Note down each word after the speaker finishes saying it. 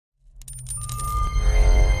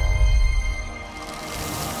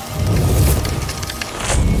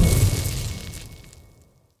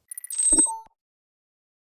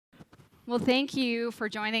Well, thank you for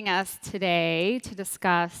joining us today to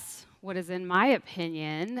discuss what is, in my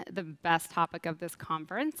opinion, the best topic of this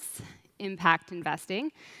conference, impact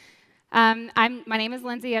investing. My name is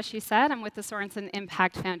Lindsay, as she said. I'm with the Sorenson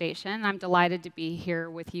Impact Foundation. I'm delighted to be here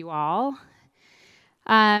with you all,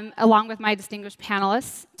 along with my distinguished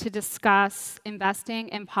panelists, to discuss investing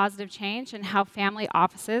in positive change and how family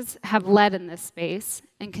offices have led in this space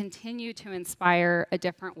and continue to inspire a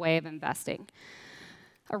different way of investing.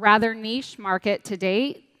 A rather niche market to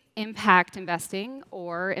date, impact investing,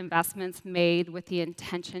 or investments made with the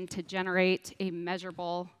intention to generate a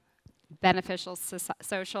measurable, beneficial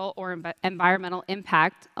social or environmental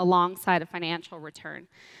impact alongside a financial return,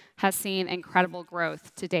 has seen incredible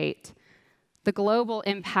growth to date. The global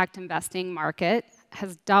impact investing market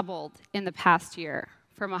has doubled in the past year,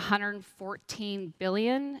 from 114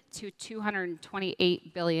 billion to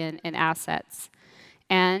 228 billion in assets.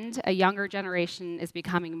 And a younger generation is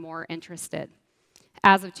becoming more interested.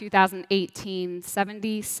 As of 2018,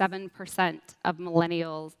 77% of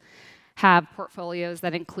millennials have portfolios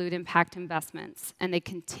that include impact investments, and they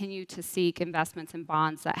continue to seek investments in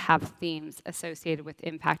bonds that have themes associated with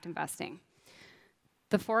impact investing.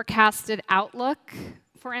 The forecasted outlook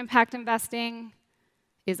for impact investing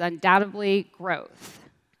is undoubtedly growth.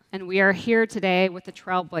 And we are here today with the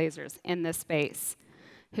trailblazers in this space,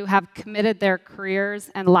 who have committed their careers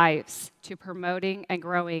and lives to promoting and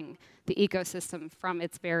growing the ecosystem from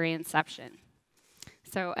its very inception.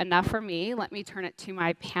 So enough for me. Let me turn it to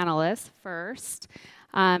my panelists first.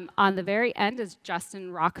 On the very end is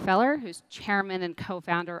Justin Rockefeller, who's chairman and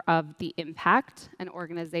co-founder of The Impact, an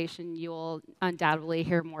organization you'll undoubtedly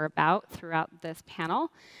hear more about throughout this panel.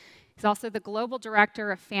 He's also the global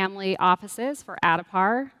director of family offices for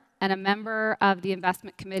Audit, and a member of the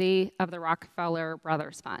investment committee of the Rockefeller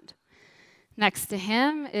Brothers Fund. Next to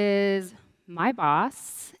him is my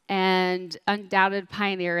boss and undoubted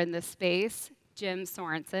pioneer in this space, Jim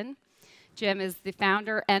Sorenson. Jim is the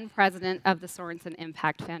founder and president of the Sorenson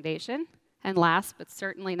Impact Foundation. And last but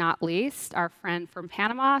certainly not least, our friend from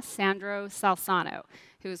Panama, Sandro Salsano,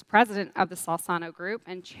 who is president of the Salsano Group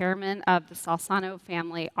and chairman of the Salsano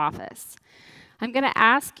Family Office. I'm going to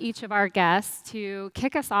ask each of our guests to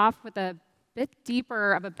kick us off with a bit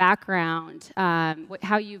deeper of a background,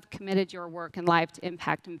 how you've committed your work and life to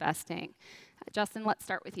impact investing. Justin, let's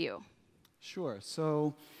start with you. Sure.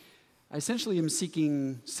 So I essentially am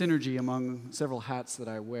seeking synergy among several hats that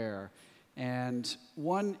I wear. And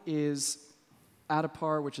one is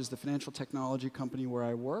Audit, which is the financial technology company where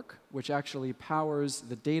I work, which actually powers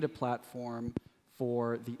the data platform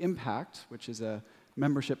for The Impact, which is a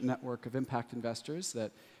membership network of impact investors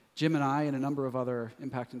that Jim and I and a number of other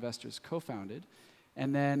impact investors co-founded.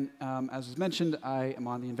 And then, as was mentioned, I am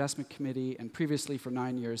on the investment committee and previously for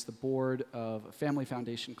 9 years the board of a family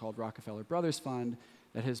foundation called Rockefeller Brothers Fund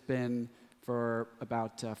that has been for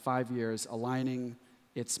about 5 years aligning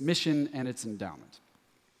its mission and its endowment.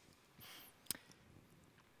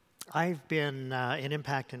 I've been an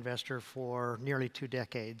impact investor for nearly 2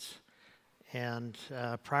 decades. And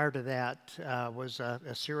prior to that, was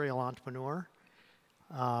a serial entrepreneur.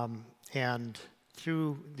 And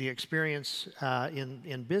through the experience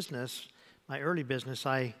in business, my early business,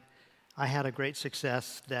 I had a great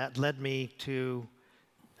success that led me to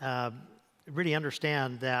really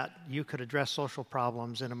understand that you could address social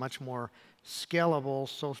problems in a much more scalable,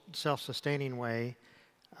 self-sustaining way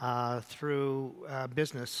through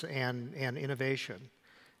business and innovation.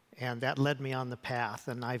 And that led me on the path.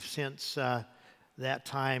 And I've since that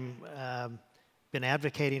time been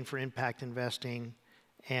advocating for impact investing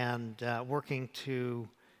and working to,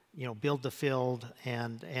 build the field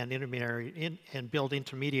and build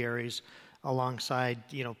intermediaries alongside,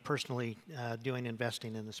 personally doing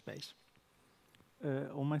investing in the space.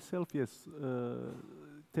 On myself, yes.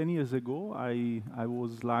 10 years ago, I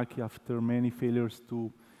was lucky after many failures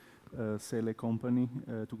to sell a company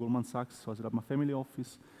to Goldman Sachs. So I set up my family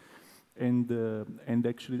office. And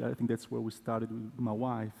actually, I think that's where we started with my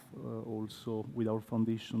wife, also with our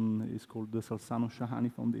foundation. It's called the Salsano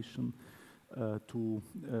Shahani Foundation, to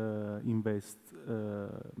invest,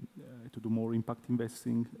 to do more impact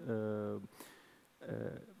investing.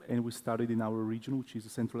 And we started in our region, which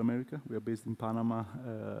is Central America. We are based in Panama,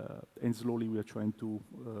 and slowly we are trying to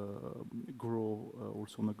grow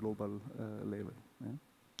also on a global level. Yeah?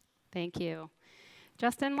 Thank you.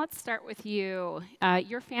 Justin, let's start with you.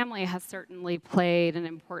 Your family has certainly played an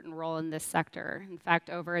important role in this sector. In fact,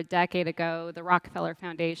 over a decade ago, the Rockefeller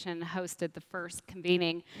Foundation hosted the first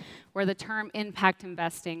convening where the term impact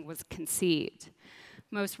investing was conceived.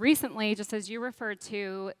 Most recently, just as you referred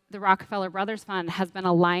to, the Rockefeller Brothers Fund has been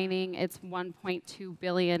aligning its $1.2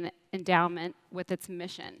 billion endowment with its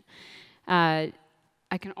mission. I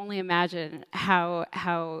can only imagine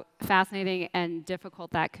how fascinating and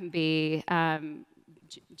difficult that can be.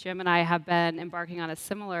 Jim and I have been embarking on a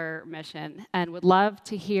similar mission and would love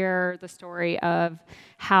to hear the story of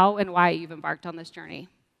how and why you've embarked on this journey.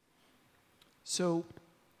 So,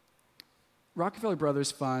 Rockefeller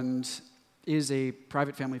Brothers Fund is a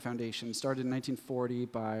private family foundation started in 1940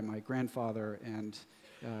 by my grandfather and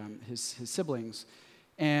his siblings.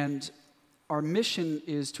 And our mission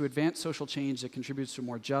is to advance social change that contributes to a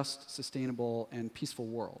more just, sustainable, and peaceful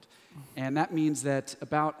world. And that means that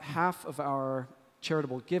about half of our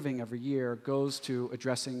charitable giving every year goes to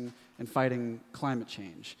addressing and fighting climate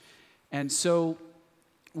change. And so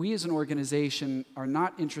we as an organization are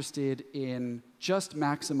not interested in just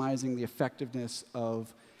maximizing the effectiveness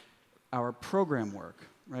of our program work,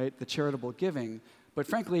 right, the charitable giving, but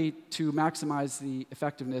frankly, to maximize the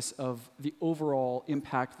effectiveness of the overall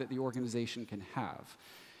impact that the organization can have.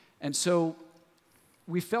 And so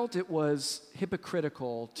we felt it was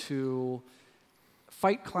hypocritical to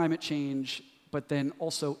fight climate change, but then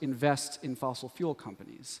also invest in fossil fuel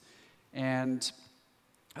companies. And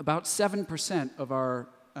about 7% of our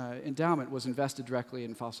endowment was invested directly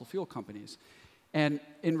in fossil fuel companies. And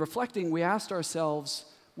in reflecting, we asked ourselves,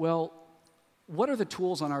 well, what are the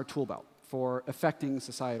tools on our tool belt for affecting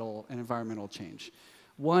societal and environmental change?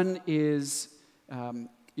 One is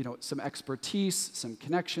some expertise, some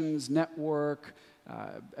connections, network.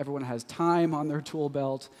 Everyone has time on their tool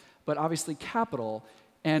belt, but obviously capital.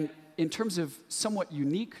 And in terms of somewhat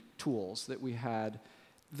unique tools that we had,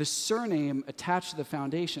 the surname attached to the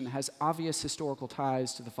foundation has obvious historical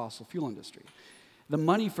ties to the fossil fuel industry. The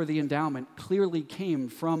money for the endowment clearly came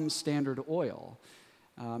from Standard Oil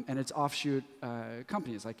and its offshoot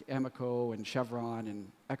companies like Amoco and Chevron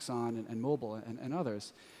and Exxon and Mobil and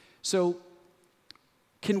others. So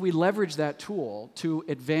can we leverage that tool to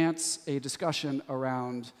advance a discussion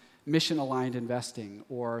around mission-aligned investing,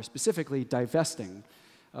 or specifically divesting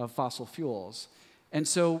of fossil fuels? And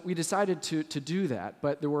so we decided to do that,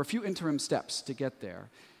 but there were a few interim steps to get there.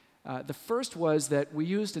 The first was that we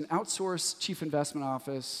used an outsourced chief investment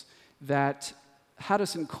office that had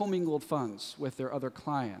us in commingled funds with their other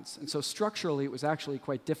clients. And so structurally, it was actually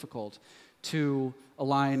quite difficult to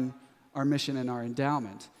align our mission and our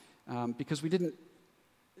endowment because the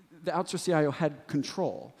outsourced CIO had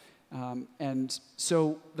control. And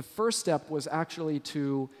so the first step was actually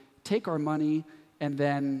to take our money and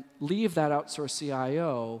then leave that outsourced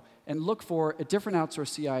CIO and look for a different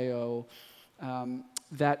outsourced CIO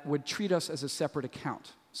that would treat us as a separate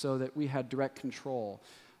account so that we had direct control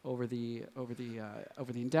over the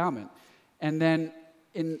endowment. And then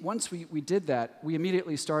once we did that, we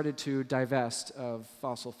immediately started to divest of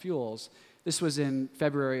fossil fuels. This was in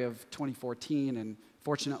February of 2014, and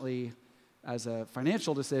fortunately, as a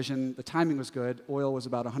financial decision, the timing was good. Oil was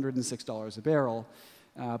about $106 a barrel.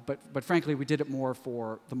 But frankly, we did it more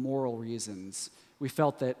for the moral reasons. We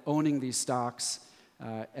felt that owning these stocks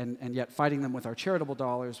and yet fighting them with our charitable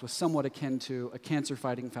dollars was somewhat akin to a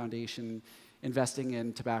cancer-fighting foundation investing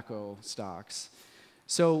in tobacco stocks.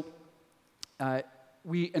 So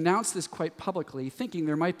we announced this quite publicly, thinking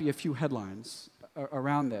there might be a few headlines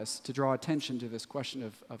around this to draw attention to this question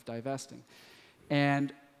of divesting.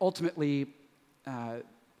 And ultimately,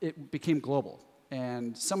 it became global.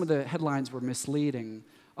 And some of the headlines were misleading,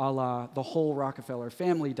 a la the whole Rockefeller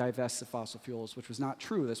family divests of fossil fuels, which was not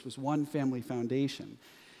true. This was one family foundation.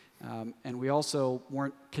 And we also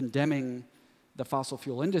weren't condemning the fossil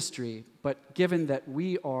fuel industry, but given that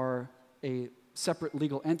we are a separate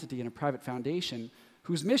legal entity in a private foundation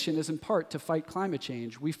whose mission is in part to fight climate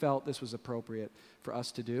change, we felt this was appropriate for us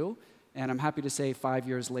to do. And I'm happy to say 5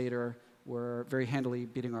 years later, we're very handily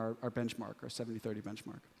beating our benchmark, our 70-30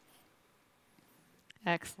 benchmark.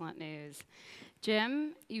 Excellent news.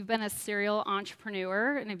 Jim, you've been a serial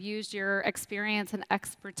entrepreneur and have used your experience and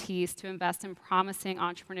expertise to invest in promising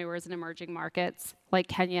entrepreneurs in emerging markets like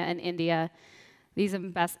Kenya and India. These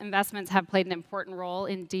investments have played an important role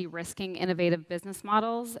in de-risking innovative business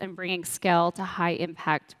models and bringing scale to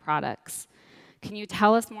high-impact products. Can you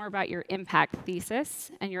tell us more about your impact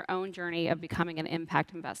thesis and your own journey of becoming an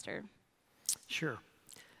impact investor? Sure.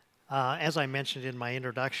 As I mentioned in my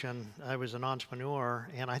introduction, I was an entrepreneur,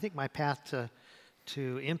 and I think my path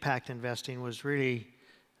to impact investing was really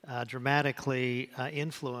dramatically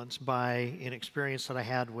influenced by an experience that I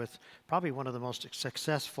had with probably one of the most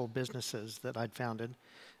successful businesses that I'd founded.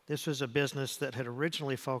 This was a business that had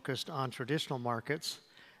originally focused on traditional markets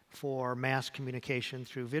for mass communication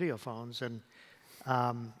through video phones, and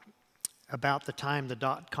about the time the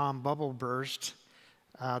dot-com bubble burst,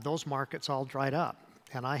 those markets all dried up.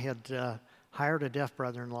 And I had hired a deaf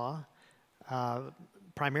brother-in-law,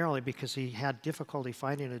 primarily because he had difficulty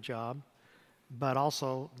finding a job, but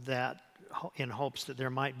also that in hopes that there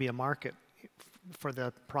might be a market for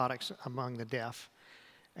the products among the deaf.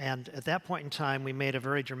 And at that point in time, we made a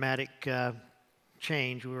very dramatic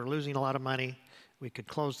change. We were losing a lot of money. We could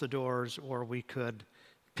close the doors, or we could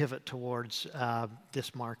pivot towards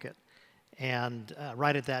this market. And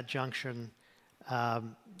right at that junction,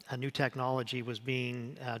 a new technology was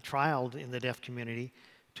being trialed in the deaf community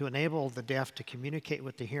to enable the deaf to communicate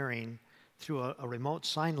with the hearing through a remote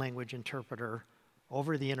sign language interpreter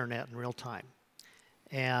over the internet in real time.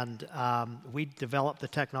 And we developed the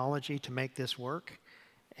technology to make this work,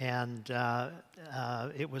 and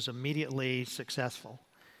it was immediately successful.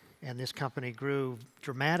 And this company grew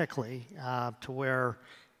dramatically to where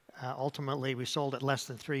ultimately we sold it less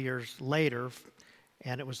than 3 years later,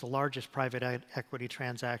 and it was the largest private equity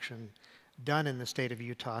transaction done in the state of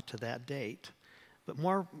Utah to that date. But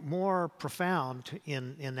more profound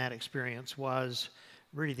in that experience was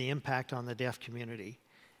really the impact on the deaf community.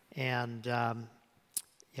 And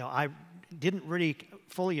you know, I didn't really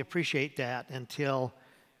fully appreciate that until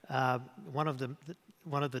one of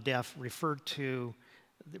the deaf referred to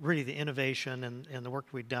really the innovation and the work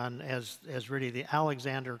we'd done as really the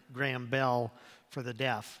Alexander Graham Bell for the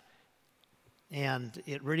deaf. And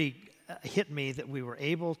it really hit me that we were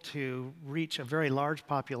able to reach a very large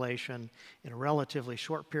population in a relatively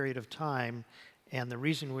short period of time. And the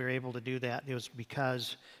reason we were able to do that was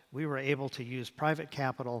because we were able to use private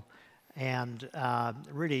capital and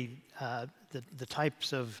really the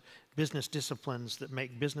types of business disciplines that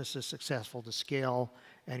make businesses successful to scale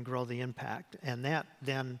and grow the impact. And that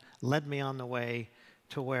then led me on the way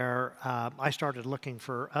to where I started looking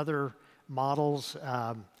for other models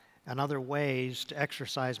and other ways to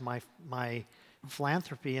exercise my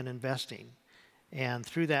philanthropy and investing. And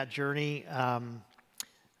through that journey,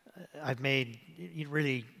 I've made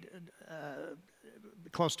really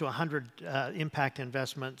close to 100 impact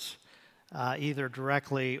investments, either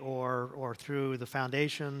directly or through the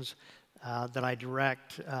foundations that I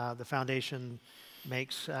direct. The foundation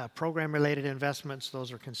makes program-related investments.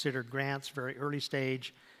 Those are considered grants, very early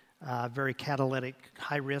stage, very catalytic,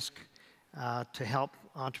 high risk to help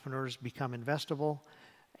entrepreneurs become investable.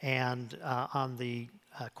 And on the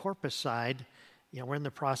corpus side, you know, we're in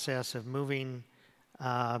the process of moving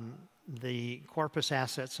the corpus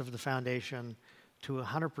assets of the foundation to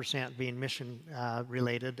 100% being mission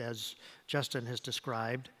related, as Justin has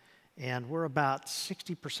described. And we're about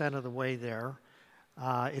 60% of the way there.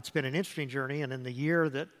 It's been an interesting journey, and in the year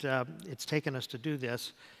that it's taken us to do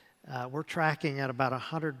this, we're tracking at about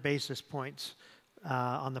 100 basis points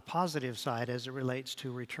on the positive side as it relates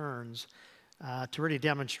to returns, to really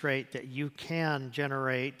demonstrate that you can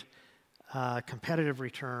generate competitive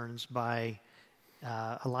returns by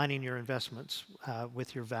aligning your investments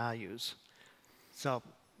with your values. So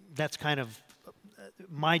that's kind of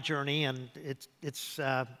my journey, and it's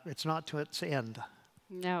not to its end.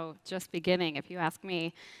 No, just beginning, if you ask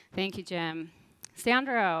me. Thank you, Jim.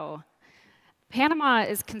 Sandro, Panama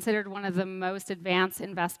is considered one of the most advanced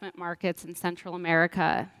investment markets in Central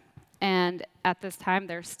America. And at this time,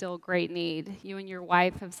 there's still great need. You and your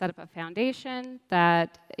wife have set up a foundation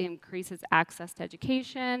that increases access to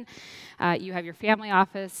education. You have your family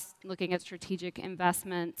office looking at strategic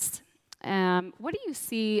investments. What do you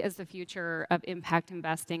see as the future of impact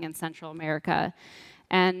investing in Central America?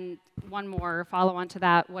 And one more follow-on to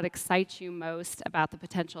that, what excites you most about the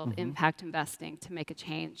potential of impact investing to make a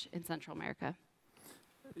change in Central America?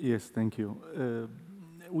 Yes, thank you.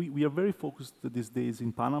 We are very focused these days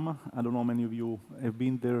in Panama. I don't know how many of you have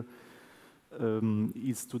been there.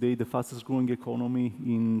 It's today the fastest growing economy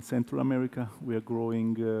in Central America. We are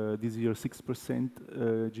growing this year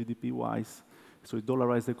 6% GDP-wise. So a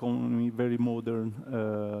dollarized economy, very modern.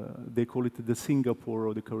 They call it the Singapore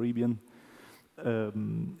of the Caribbean.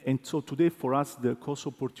 And so today for us, the cost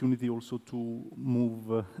opportunity also to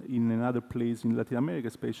move in another place in Latin America,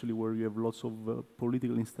 especially where you have lots of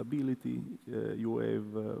political instability, you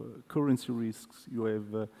have currency risks, you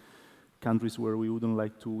have countries where we wouldn't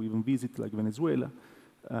like to even visit, like Venezuela,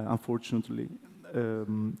 unfortunately.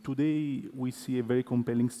 Today, we see a very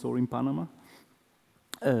compelling story in Panama.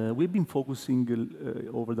 We've been focusing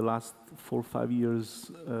over the last 4 or 5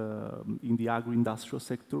 years in the agro-industrial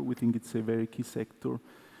sector. We think it's a very key sector.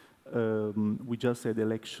 We just had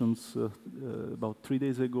elections about 3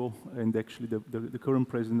 days ago, and actually the current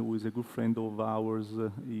president, who is a good friend of ours,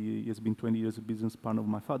 he has been 20 years a business partner of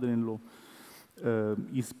my father-in-law.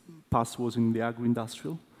 His past was in the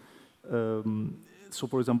agro-industrial. So,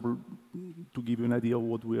 for example, to give you an idea of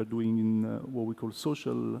what we are doing in what we call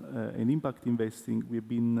social and impact investing, we've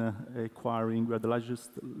been acquiring, we are the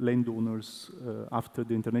largest landowners after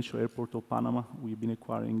the International Airport of Panama. We've been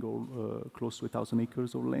acquiring close to 1,000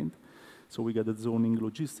 acres of land. So we got the zoning,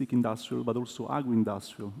 logistic, industrial, but also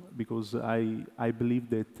agro-industrial, because I believe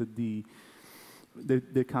that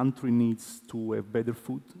the country needs to have better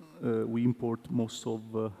food. We import most of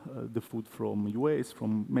the food from US,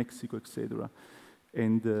 from Mexico, etc.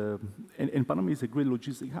 And Panama is a great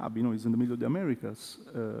logistic hub. You know, it's in the middle of the Americas,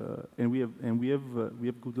 and we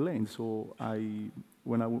have good land. So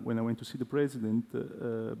when I went to see the president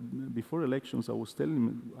before elections, I was telling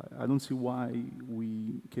him I don't see why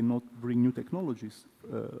we cannot bring new technologies.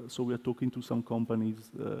 So we are talking to some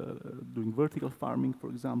companies doing vertical farming, for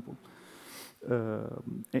example.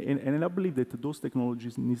 And I believe that those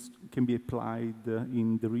technologies can be applied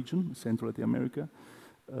in the region, Central Latin America.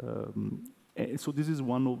 So this is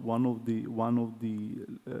one of the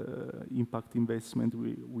impact investment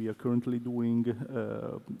we are currently doing,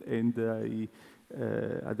 and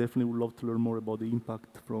I definitely would love to learn more about the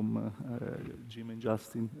impact from Jim and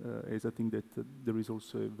Justin, as I think that there is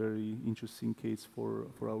also a very interesting case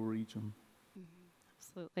for our region.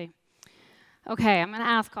 Absolutely. Okay, I'm going to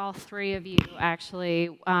ask all three of you,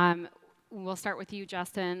 actually. We'll start with you,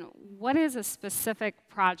 Justin. What is a specific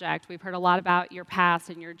project? We've heard a lot about your past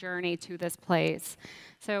and your journey to this place.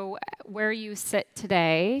 So where you sit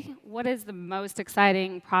today, what is the most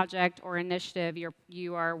exciting project or initiative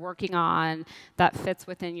you are working on that fits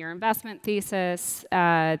within your investment thesis,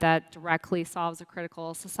 that directly solves a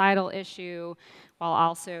critical societal issue, while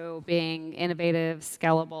also being innovative,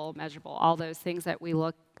 scalable, measurable, all those things that we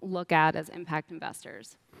look at as impact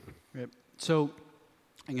investors? Right. So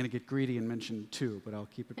I'm going to get greedy and mention two, but I'll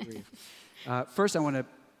keep it brief. First, I want to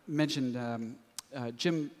mention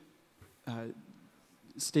Jim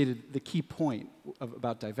stated the key point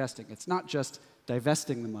about divesting. It's not just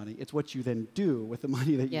divesting the money, it's what you then do with the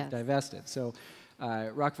money that you've divested. So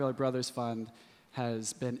Rockefeller Brothers Fund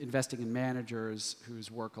has been investing in managers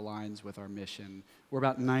whose work aligns with our mission. We're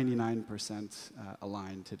about 99%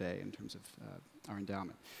 aligned today in terms of our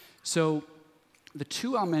endowment. So the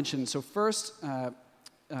two I'll mention, so first,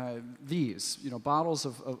 these, bottles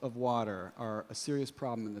of water are a serious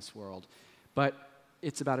problem in this world, but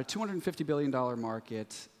it's about a $250 billion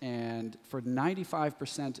market, and for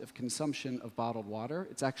 95% of consumption of bottled water,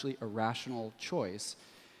 it's actually a rational choice.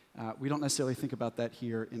 We don't necessarily think about that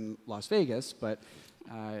here in Las Vegas, but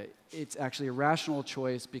it's actually a rational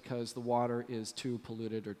choice because the water is too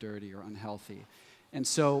polluted or dirty or unhealthy. And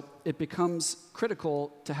so it becomes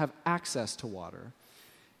critical to have access to water.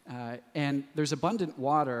 And there's abundant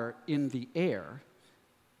water in the air,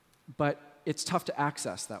 but it's tough to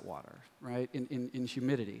access that water, right, in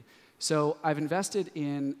humidity. So I've invested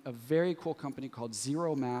in a very cool company called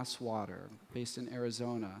Zero Mass Water, based in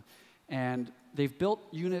Arizona. And they've built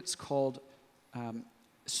units called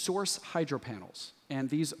source hydro panels. And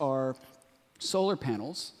these are solar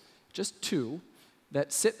panels, just two,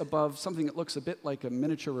 that sit above something that looks a bit like a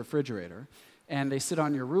miniature refrigerator. And they sit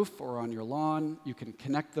on your roof or on your lawn. You can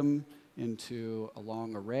connect them into a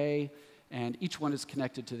long array. And each one is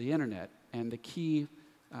connected to the internet. And the key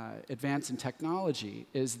advance in technology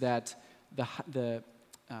is that the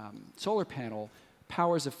solar panel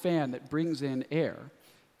powers a fan that brings in air.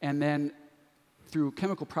 And then through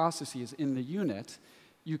chemical processes in the unit,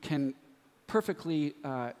 you can perfectly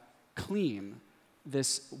clean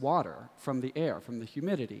this water from the air, from the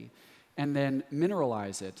humidity, and then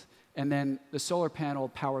mineralize it. And then the solar panel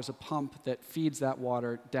powers a pump that feeds that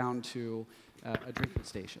water down to a drinking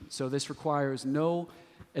station. So this requires no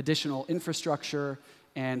additional infrastructure,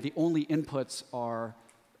 and the only inputs are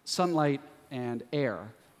sunlight and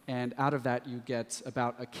air. And out of that, you get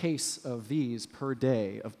about a case of these per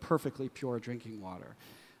day of perfectly pure drinking water.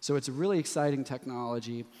 So it's a really exciting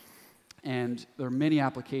technology, and there are many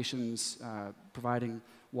applications providing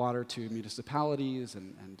water to municipalities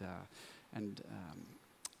and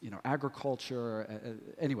agriculture.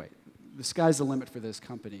 Anyway, the sky's the limit for this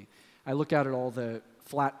company. I look out at all the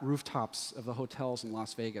flat rooftops of the hotels in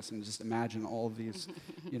Las Vegas and just imagine all of these,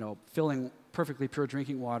 filling perfectly pure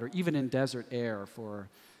drinking water, even in desert air for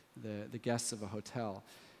the guests of a hotel.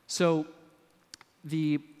 So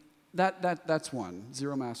that's one,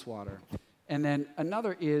 Zero Mass Water. And then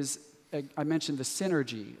another is, I mentioned the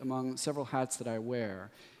synergy among several hats that I wear.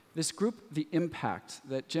 This group, The Impact,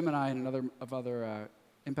 that Jim and I and other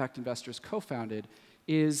impact investors co-founded,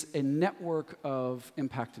 is a network of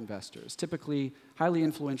impact investors, typically highly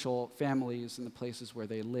influential families in the places where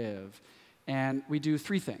they live. And we do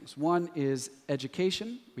three things. One is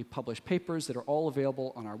education. We publish papers that are all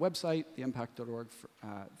available on our website, theimpact.org,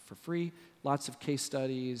 for free. Lots of case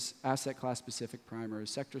studies, asset class-specific primers,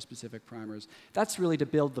 sector-specific primers. That's really to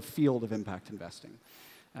build the field of impact investing,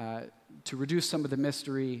 to reduce some of the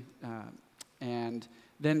mystery. And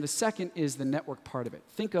then the second is the network part of it.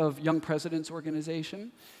 Think of Young Presidents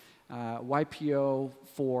Organization, YPO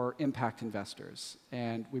for impact investors.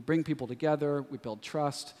 And we bring people together, we build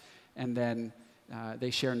trust, and then they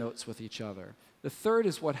share notes with each other. The third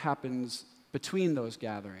is what happens between those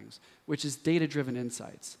gatherings, which is data-driven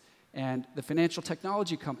insights. And the financial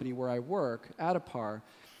technology company where I work, Adipar,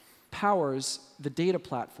 powers the data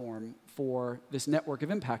platform for this network of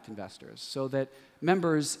impact investors so that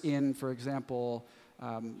members in, for example,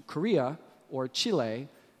 Korea or Chile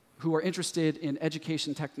who are interested in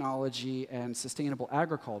education technology and sustainable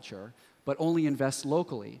agriculture but only invest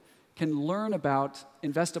locally can learn about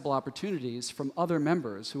investable opportunities from other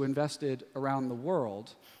members who invested around the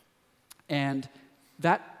world. And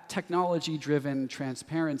that technology-driven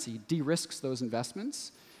transparency de-risks those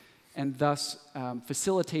investments and thus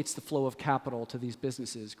facilitates the flow of capital to these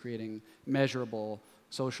businesses, creating measurable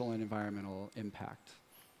social and environmental impact.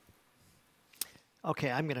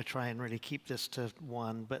 Okay, I'm going to try and really keep this to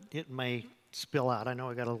one, but it may spill out. I know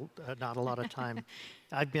I got not a lot of time.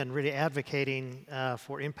 I've been really advocating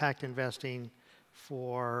for impact investing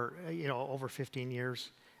for over 15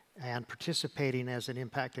 years and participating as an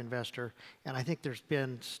impact investor. And I think there's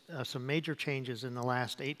been some major changes in the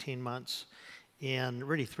last 18 months in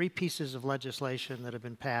really 3 pieces of legislation that have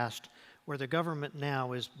been passed where the government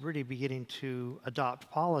now is really beginning to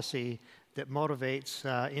adopt policy that motivates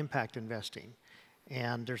impact investing.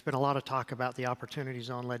 And there's been a lot of talk about the Opportunity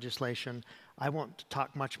Zone legislation. I won't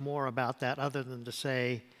talk much more about that other than to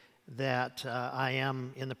say that I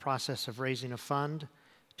am in the process of raising a fund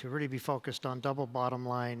to really be focused on double bottom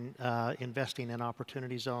line investing in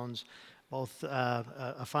opportunity zones, both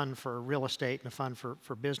a fund for real estate and a fund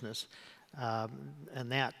for business. And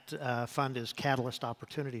that fund is Catalyst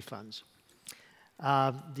Opportunity Funds.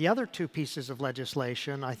 The other 2 pieces of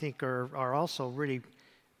legislation I think are also really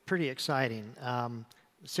pretty exciting.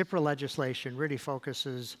 CIPRA legislation really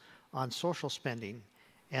focuses on social spending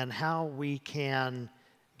and how we can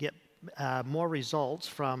get more results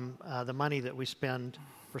from the money that we spend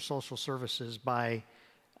for social services by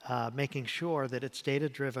making sure that it's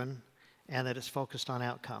data-driven and that it's focused on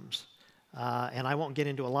outcomes. And I won't get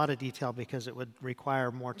into a lot of detail because it would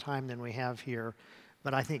require more time than we have here,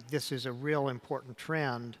 but I think this is a real important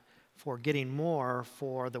trend for getting more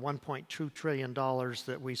for the $1.2 trillion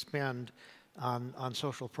that we spend on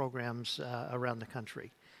social programs around the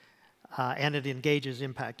country. And it engages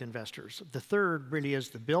impact investors. The third really is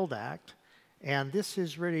the BUILD Act, and this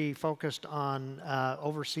is really focused on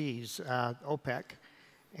overseas, OPEC,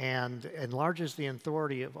 and enlarges the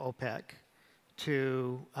authority of OPEC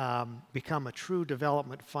to become a true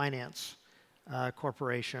development finance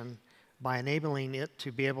corporation by enabling it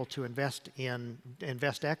to be able to invest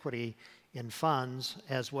equity in funds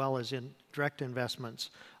as well as in direct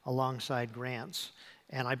investments alongside grants.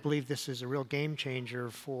 And I believe this is a real game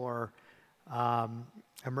changer for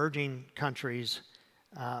emerging countries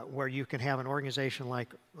where you can have an organization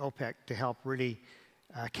like OPEC to help really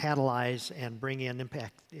catalyze and bring in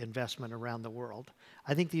impact investment around the world.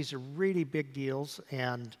 I think these are really big deals,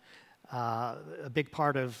 and a big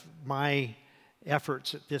part of my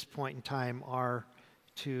efforts at this point in time are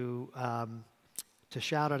to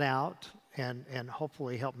shout it out and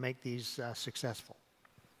hopefully help make these successful.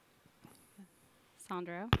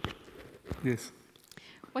 Sandro? Yes.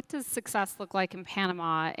 What does success look like in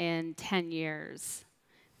Panama in 10 years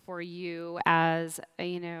for you as,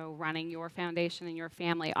 running your foundation and your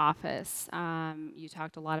family office? You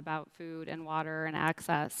talked a lot about food and water and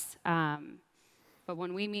access. But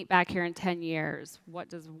when we meet back here in 10 years, what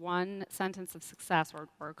does one sentence of success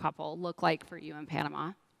or a couple look like for you in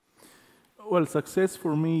Panama? Well, success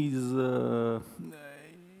for me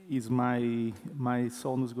is my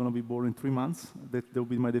son is going to be born in 3 months. That will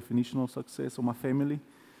be my definition of success, or my family.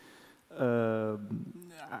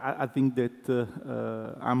 I think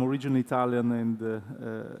that I'm originally Italian, and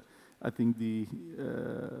I think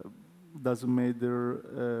doesn't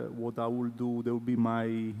matter what I will do. There will be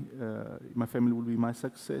my family will be my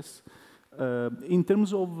success. In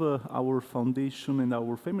terms of our foundation and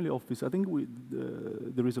our family office, I think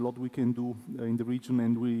there is a lot we can do in the region,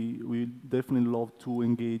 and we definitely love to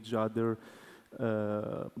engage other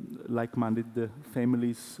like-minded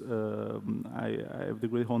families. I have the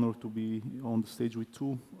great honor to be on the stage with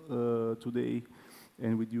 2 today,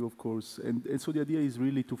 and with you, of course. And so the idea is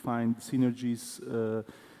really to find synergies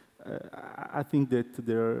I think that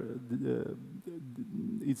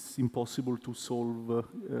it's impossible to solve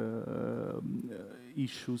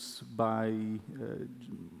issues by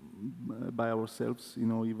ourselves. You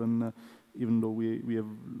know, even though we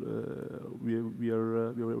are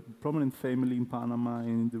a prominent family in Panama and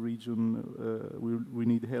in the region, we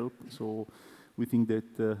need help. So we think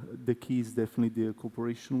that the key is definitely the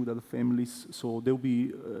cooperation with other families. So there will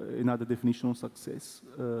be another definition of success.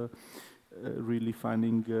 Really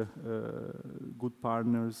finding good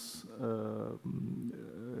partners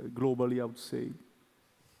globally, I would say,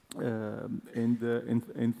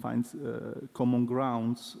 and find common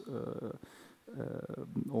grounds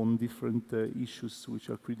on different issues which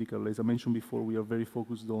are critical. As I mentioned before, we are very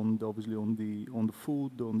focused on obviously on the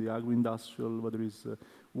food, on the agro-industrial, whether it's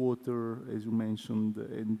water, as you mentioned,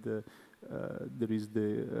 and there is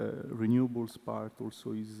the renewables part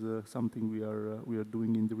also is something we are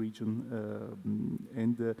doing in the region,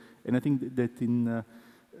 and I think that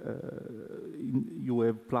you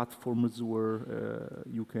have platforms where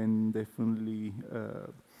you can definitely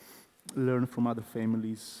learn from other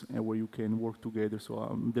families and where you can work together. So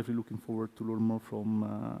I'm definitely looking forward to learn more from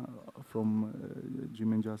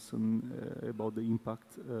Jim and Justin about the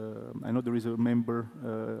impact. I know there is a member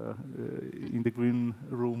in the green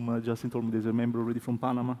room. Justin told me there's a member already from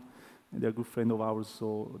Panama, and they're a good friend of ours.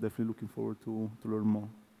 So definitely looking forward to learn more.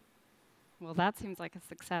 Well, that seems like a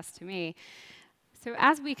success to me. So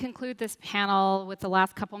as we conclude this panel with the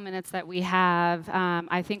last couple minutes that we have,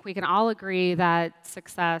 I think we can all agree that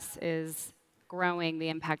success is growing the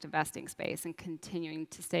impact investing space and continuing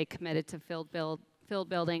to stay committed to field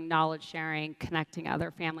building, knowledge sharing, connecting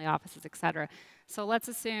other family offices, et cetera. So let's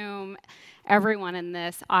assume everyone in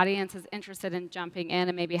this audience is interested in jumping in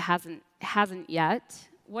and maybe hasn't yet.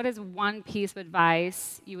 What is one piece of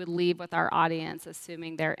advice you would leave with our audience,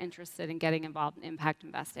 assuming they're interested in getting involved in impact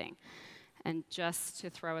investing? And just to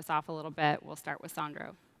throw us off a little bit, we'll start with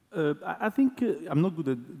Sandro. I think I'm not good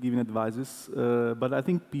at giving advices, but I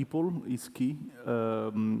think people is key.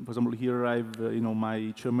 For example, here I've,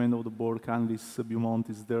 my chairman of the board, Candice Beaumont,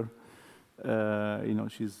 is there.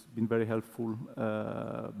 She's been very helpful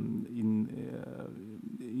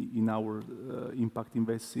in our impact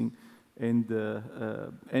investing. And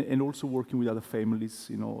also working with other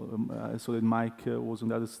families, I saw that Mike was on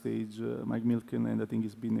the other stage, Mike Milken, and I think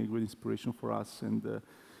it's been a great inspiration for us, and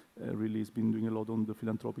really has been doing a lot on the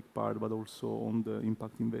philanthropic part, but also on the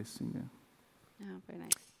impact investing. Yeah. Oh, very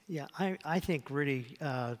nice. Yeah, I think really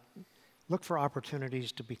look for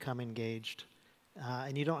opportunities to become engaged,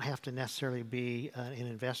 and you don't have to necessarily be an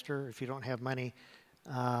investor if you don't have money.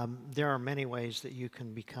 There are many ways that you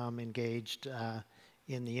can become engaged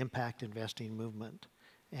in the impact investing movement.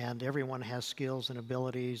 And everyone has skills and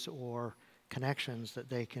abilities or connections that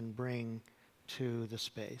they can bring to the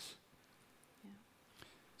space. Yeah.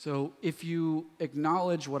 So if you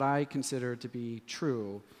acknowledge what I consider to be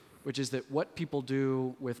true, which is that what people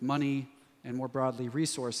do with money and more broadly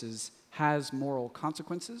resources has moral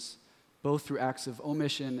consequences, both through acts of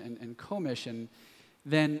omission and commission,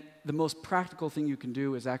 then the most practical thing you can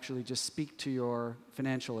do is actually just speak to your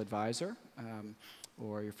financial advisor,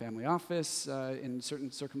 or your family office in certain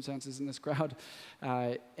circumstances in this crowd,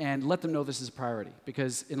 and let them know this is a priority.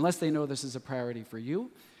 Because unless they know this is a priority for you,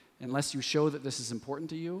 unless you show that this is important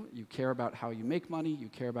to you, you care about how you make money, you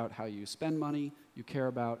care about how you spend money, you care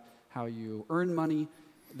about how you earn money,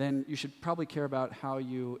 then you should probably care about how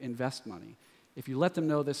you invest money. If you let them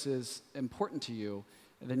know this is important to you,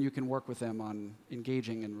 then you can work with them on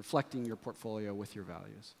engaging and reflecting your portfolio with your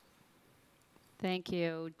values. Thank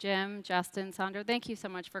you. Jim, Justin, Sandro, thank you so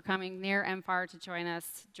much for coming near and far to join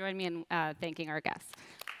us. Join me in thanking our guests.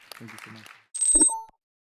 Thank you so much.